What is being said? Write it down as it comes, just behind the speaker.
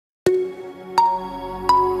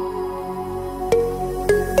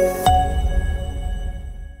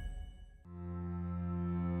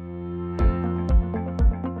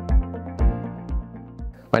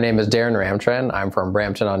My name is Darren Ramcharan. I'm from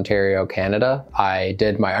Brampton, Ontario, Canada. I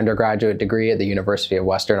did my undergraduate degree at the University of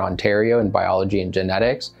Western Ontario in biology and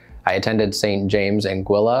genetics. I attended St. James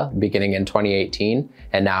Anguilla beginning in 2018,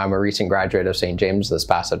 and now I'm a recent graduate of St. James this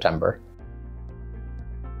past September.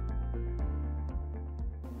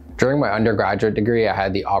 During my undergraduate degree, I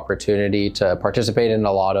had the opportunity to participate in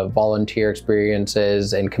a lot of volunteer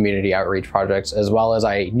experiences and community outreach projects, as well as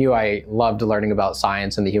I knew I loved learning about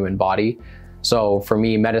science and the human body. So for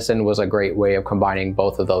me, medicine was a great way of combining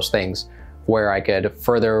both of those things, where I could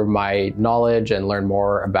further my knowledge and learn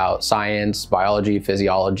more about science, biology,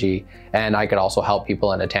 physiology, and I could also help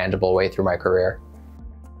people in a tangible way through my career.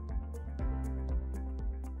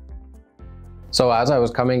 So as I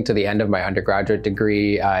was coming to the end of my undergraduate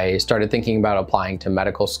degree, I started thinking about applying to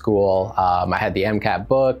medical school. I had the MCAT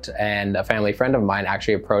booked, and a family friend of mine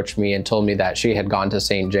actually approached me and told me that she had gone to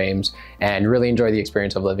St. James and really enjoyed the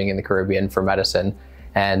experience of living in the Caribbean for medicine.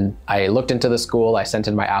 And I looked into the school, I sent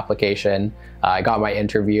in my application, I got my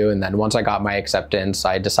interview, and then once I got my acceptance,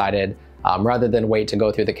 I decided rather than wait to go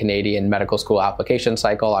through the Canadian medical school application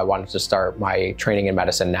cycle, I wanted to start my training in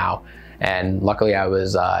medicine now. And luckily I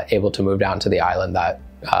was able to move down to the island that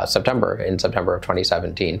September of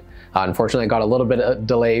 2017. Unfortunately, it got a little bit of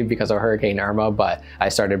delay because of Hurricane Irma, but I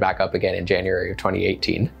started back up again in January of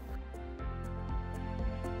 2018.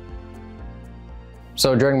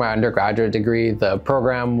 So during my undergraduate degree, the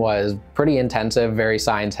program was pretty intensive, very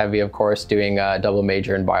science heavy, of course, doing a double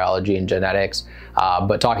major in biology and genetics.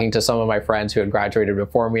 But talking to some of my friends who had graduated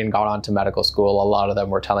before me and got on to medical school, a lot of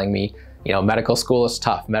them were telling me, you know, medical school is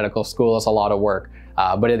tough, medical school is a lot of work,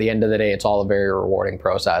 but at the end of the day, it's all a very rewarding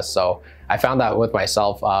process. So I found that with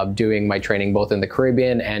myself doing my training both in the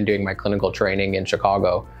Caribbean and doing my clinical training in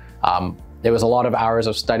Chicago. There was a lot of hours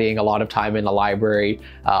of studying, a lot of time in the library,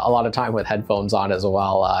 a lot of time with headphones on as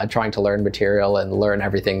well, trying to learn material and learn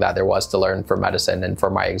everything that there was to learn for medicine and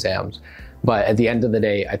for my exams. But at the end of the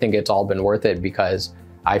day, I think it's all been worth it because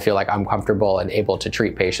I feel like I'm comfortable and able to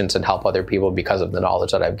treat patients and help other people because of the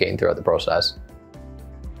knowledge that I've gained throughout the process.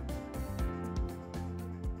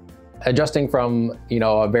 Adjusting from, you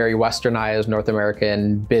know, a very westernized North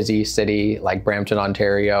American busy city like Brampton,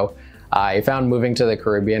 Ontario, I found moving to the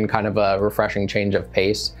Caribbean kind of a refreshing change of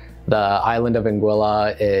pace. The island of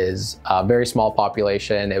Anguilla is a very small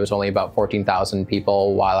population. It was only about 14,000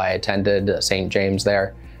 people while I attended St. James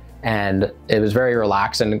there. And it was very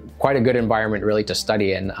relaxed and quite a good environment really to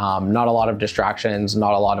study in. Not a lot of distractions,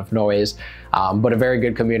 not a lot of noise, but a very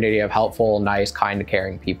good community of helpful, nice, kind,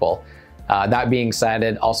 caring people. That being said,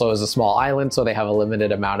 it also is a small island, so they have a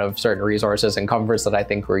limited amount of certain resources and comforts that I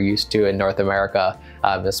think we're used to in North America,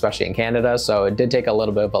 especially in Canada. So it did take a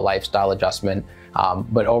little bit of a lifestyle adjustment,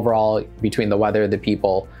 but overall, between the weather, the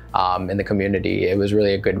people, and the community, it was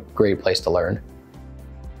really a great place to learn.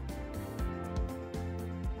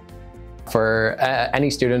 For any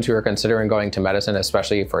students who are considering going to medicine,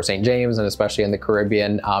 especially for St. James and especially in the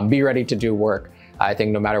Caribbean, be ready to do work. I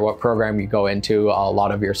think no matter what program you go into, a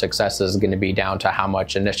lot of your success is going to be down to how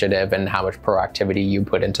much initiative and how much proactivity you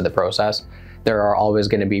put into the process. There are always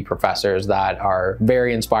going to be professors that are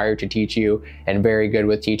very inspired to teach you and very good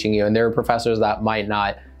with teaching you, and there are professors that might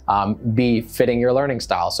not be fitting your learning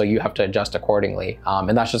style, so you have to adjust accordingly.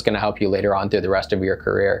 And that's just going to help you later on through the rest of your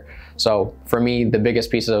career. So for me, the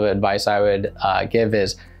biggest piece of advice I would give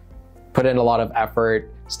is put in a lot of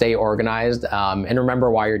effort, stay organized, and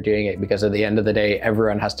remember why you're doing it, because at the end of the day,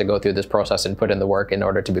 everyone has to go through this process and put in the work in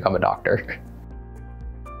order to become a doctor.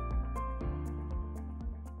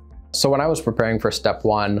 So when I was preparing for step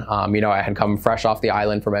one, you know, I had come fresh off the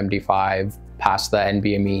island from MD5, past the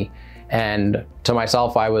NBME, and to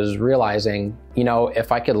myself, I was realizing, you know,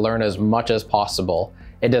 if I could learn as much as possible,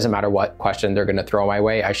 it doesn't matter what question they're going to throw my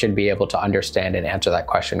way, I should be able to understand and answer that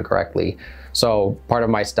question correctly. So part of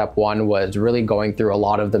my step one was really going through a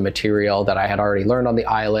lot of the material that I had already learned on the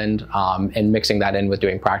island and mixing that in with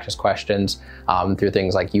doing practice questions through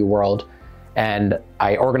things like UWorld. And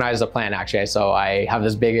I organized a plan actually. So I have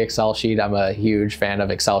this big Excel sheet. I'm a huge fan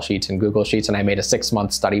of Excel sheets and Google Sheets, and I made a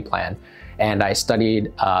 6-month study plan. And I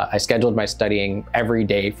scheduled my studying every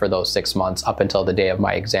day for those 6 months up until the day of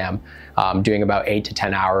my exam, doing about 8 to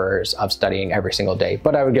 10 hours of studying every single day.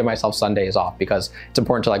 But I would give myself Sundays off because it's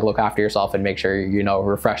important to look after yourself and make sure you're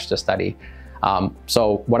refreshed to study.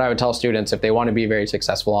 So what I would tell students if they want to be very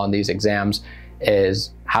successful on these exams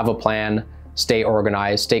is have a plan, stay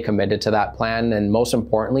organized, stay committed to that plan, and most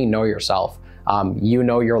importantly, know yourself. You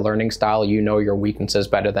know your learning style, you know your weaknesses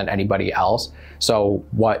better than anybody else. So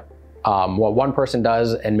what what one person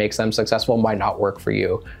does and makes them successful might not work for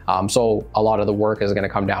you. So a lot of the work is going to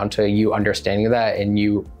come down to you understanding that and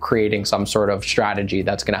you creating some sort of strategy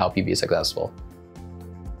that's going to help you be successful.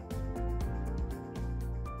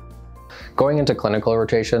 Going into clinical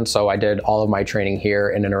rotation, so I did all of my training here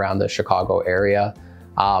in and around the Chicago area.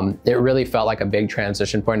 It really felt like a big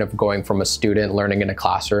transition point of going from a student learning in a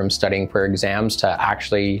classroom, studying for exams, to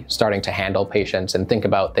actually starting to handle patients and think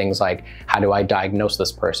about things like, how do I diagnose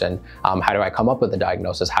this person? How do I come up with a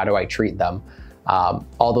diagnosis? How do I treat them?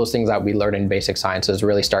 All those things that we learn in basic sciences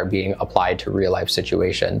really start being applied to real life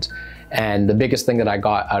situations. And the biggest thing that I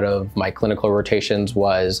got out of my clinical rotations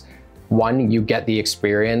was, one, you get the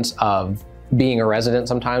experience of being a resident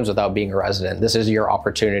sometimes without being a resident. This is your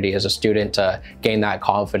opportunity as a student to gain that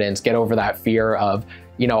confidence, get over that fear of,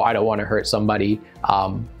 I don't want to hurt somebody,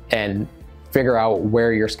 and figure out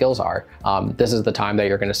where your skills are. This is the time that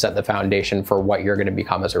you're going to set the foundation for what you're going to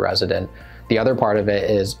become as a resident. The other part of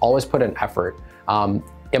it is always put in effort.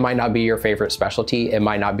 It might not be your favorite specialty, it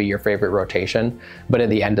might not be your favorite rotation, but at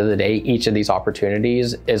the end of the day, each of these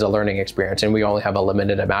opportunities is a learning experience, and we only have a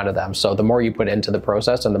limited amount of them. So the more you put into the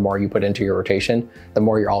process and the more you put into your rotation, the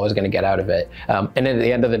more you're always going to get out of it. And at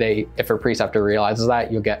the end of the day, if a preceptor realizes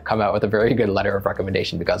that, you'll come out with a very good letter of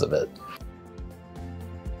recommendation because of it.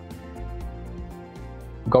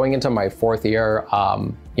 Going into my fourth year,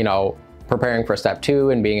 preparing for step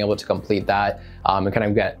 2 and being able to complete that and kind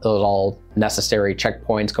of get those all necessary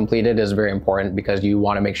checkpoints completed is very important, because you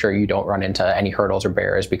want to make sure you don't run into any hurdles or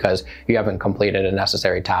barriers because you haven't completed a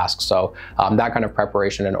necessary task. So that kind of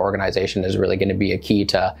preparation and organization is really going to be a key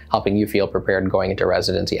to helping you feel prepared going into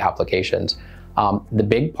residency applications. The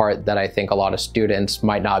big part that I think a lot of students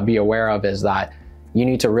might not be aware of is that you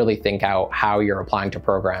need to really think out how you're applying to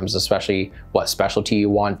programs, especially what specialty you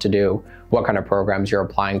want to do, what kind of programs you're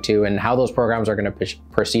applying to, and how those programs are going to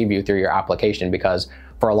perceive you through your application, because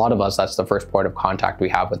for a lot of us, that's the first point of contact we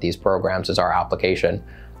have with these programs is our application.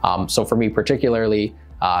 So for me particularly,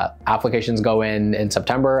 applications go in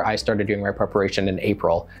September. I started doing my preparation in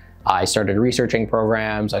April. I started researching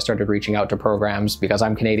programs, I started reaching out to programs. Because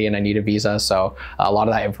I'm Canadian, I need a visa, so a lot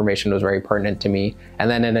of that information was very pertinent to me. And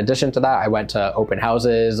then in addition to that, I went to open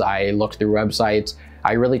houses, I looked through websites,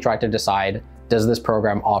 I really tried to decide, does this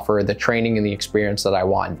program offer the training and the experience that I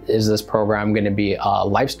want? Is this program going to be a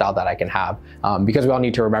lifestyle that I can have? Because we all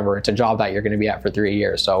need to remember, it's a job that you're going to be at for 3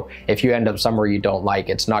 years. So if you end up somewhere you don't like,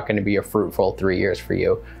 it's not going to be a fruitful 3 years for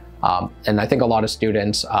you. And I think a lot of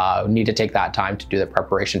students need to take that time to do the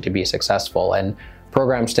preparation to be successful, and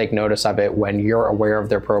programs take notice of it when you're aware of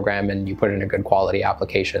their program and you put in a good quality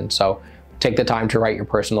application. So take the time to write your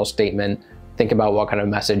personal statement, think about what kind of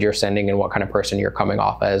message you're sending and what kind of person you're coming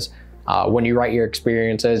off as. When you write your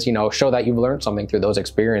experiences, show that you've learned something through those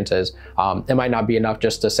experiences. It might not be enough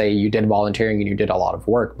just to say you did volunteering and you did a lot of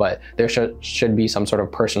work, but there should be some sort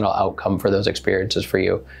of personal outcome for those experiences for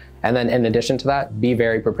you. And then in addition to that, be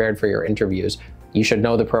very prepared for your interviews. You should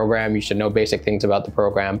know the program, you should know basic things about the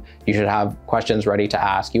program, you should have questions ready to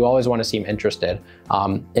ask. You always want to seem interested,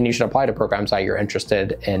 and you should apply to programs that you're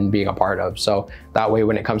interested in being a part of. So that way,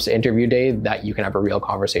 when it comes to interview day, that you can have a real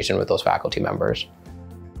conversation with those faculty members.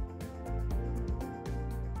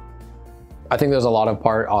 I think there's a lot of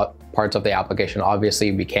parts of the application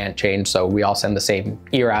obviously we can't change, so we all send the same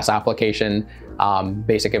ERAS application,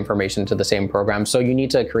 basic information to the same program. So you need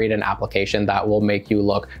to create an application that will make you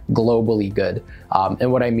look globally good.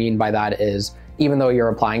 And what I mean by that is, even though you're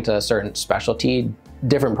applying to a certain specialty,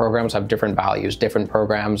 different programs have different values, different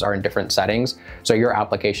programs are in different settings. So your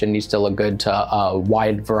application needs to look good to a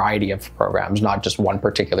wide variety of programs, not just one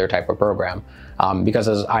particular type of program. Because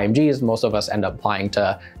as IMGs, most of us end up applying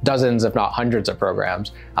to dozens, if not hundreds of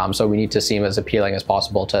programs. So we need to seem as appealing as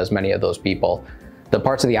possible to as many of those people. The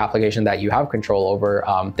parts of the application that you have control over,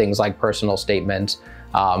 things like personal statements,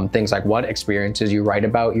 things like what experiences you write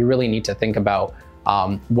about, you really need to think about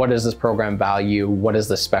what does this program value, what is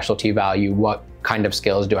the specialty value, what kind of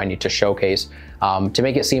skills do I need to showcase to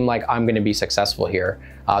make it seem like I'm going to be successful here.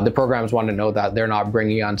 The programs want to know that they're not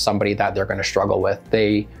bringing on somebody that they're going to struggle with.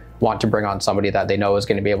 They want to bring on somebody that they know is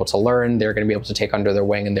going to be able to learn, they're going to be able to take under their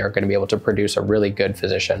wing, and they're going to be able to produce a really good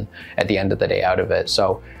physician at the end of the day out of it.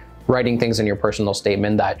 So writing things in your personal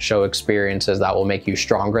statement that show experiences that will make you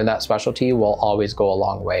stronger in that specialty will always go a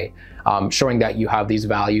long way. Showing that you have these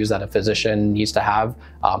values that a physician needs to have,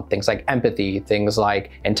 things like empathy, things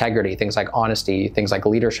like integrity, things like honesty, things like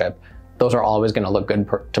leadership, those are always going to look good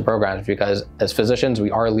to programs, because as physicians,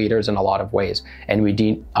 we are leaders in a lot of ways, and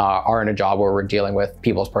we are in a job where we're dealing with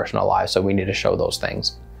people's personal lives, so we need to show those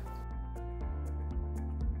things.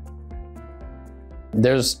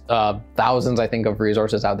 There's thousands, I think, of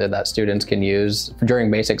resources out there that students can use. During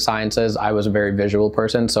basic sciences, I was a very visual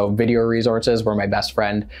person, so video resources were my best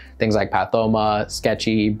friend. Things like Pathoma,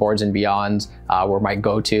 Sketchy, Boards and Beyonds were my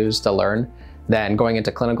go-tos to learn. Then going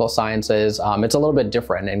into clinical sciences, it's a little bit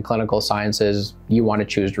different. In clinical sciences, you want to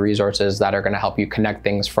choose resources that are going to help you connect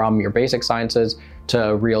things from your basic sciences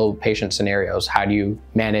to real patient scenarios. How do you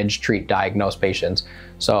manage, treat, diagnose patients?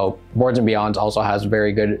 So Boards and Beyonds also has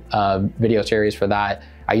very good video series for that.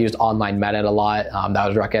 I used Online Med-Ed a lot. That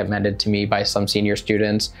was recommended to me by some senior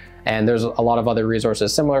students. And there's a lot of other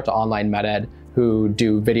resources similar to Online Med-Ed who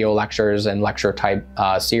do video lectures and lecture type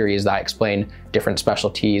series that explain different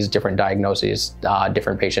specialties, different diagnoses,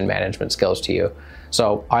 different patient management skills to you.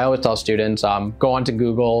 So I always tell students, go onto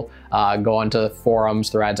Google, go onto forums,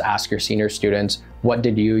 threads, ask your senior students, what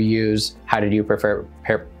did you use? How did you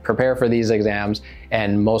prepare for these exams?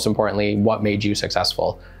 And most importantly, what made you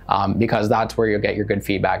successful? Because that's where you'll get your good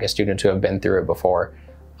feedback as students who have been through it before.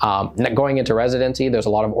 Going into residency, there's a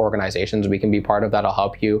lot of organizations we can be part of that'll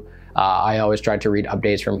help you. I always tried to read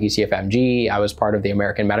updates from ECFMG. I was part of the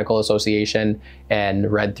American Medical Association and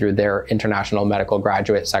read through their International Medical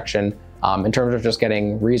Graduate section in terms of just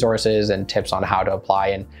getting resources and tips on how to apply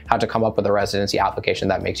and how to come up with a residency application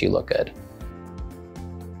that makes you look good.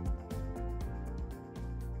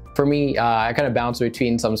 For me, I kind of bounced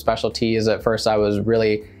between some specialties. At first, I was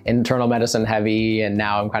really internal medicine heavy, and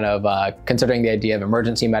now I'm kind of considering the idea of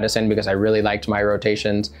emergency medicine because I really liked my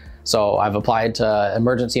rotations. So I've applied to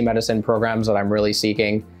emergency medicine programs that I'm really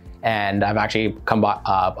seeking, and I've actually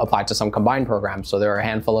applied to some combined programs. So there are a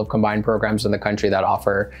handful of combined programs in the country that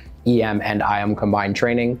offer EM and IM combined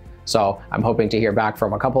training. So I'm hoping to hear back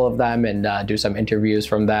from a couple of them and do some interviews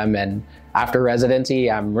from them. And after residency,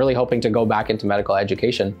 I'm really hoping to go back into medical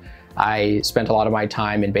education. I spent a lot of my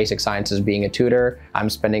time in basic sciences being a tutor. I'm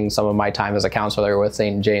spending some of my time as a counselor with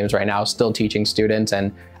St. James right now, still teaching students.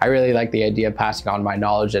 And I really like the idea of passing on my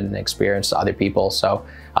knowledge and experience to other people. So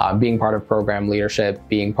being part of program leadership,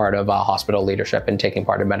 being part of hospital leadership, and taking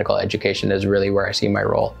part in medical education is really where I see my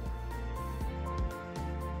role.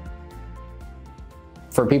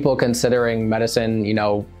 For people considering medicine,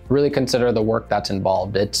 really consider the work that's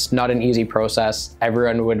involved. It's not an easy process.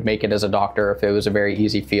 Everyone would make it as a doctor if it was a very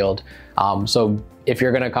easy field. So if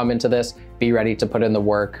you're gonna come into this, be ready to put in the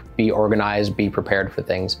work, be organized, be prepared for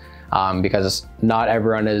things. Because not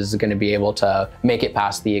everyone is gonna be able to make it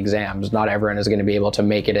past the exams. Not everyone is gonna be able to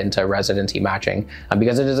make it into residency matching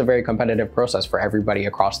because it is a very competitive process for everybody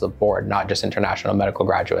across the board, not just international medical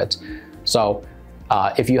graduates. So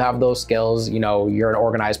if you have those skills, you're an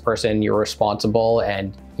organized person, you're responsible,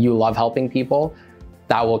 and you love helping people,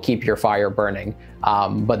 that will keep your fire burning.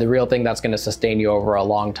 But the real thing that's going to sustain you over a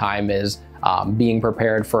long time is being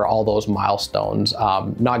prepared for all those milestones,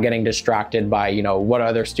 not getting distracted by what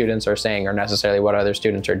other students are saying or necessarily what other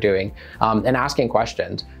students are doing, and asking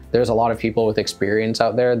questions. There's a lot of people with experience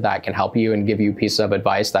out there that can help you and give you pieces of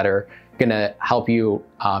advice that are gonna help you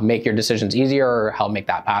make your decisions easier or help make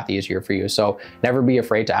that path easier for you. So never be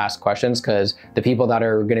afraid to ask questions, because the people that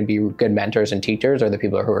are gonna be good mentors and teachers are the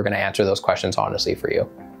people who are gonna answer those questions honestly for you.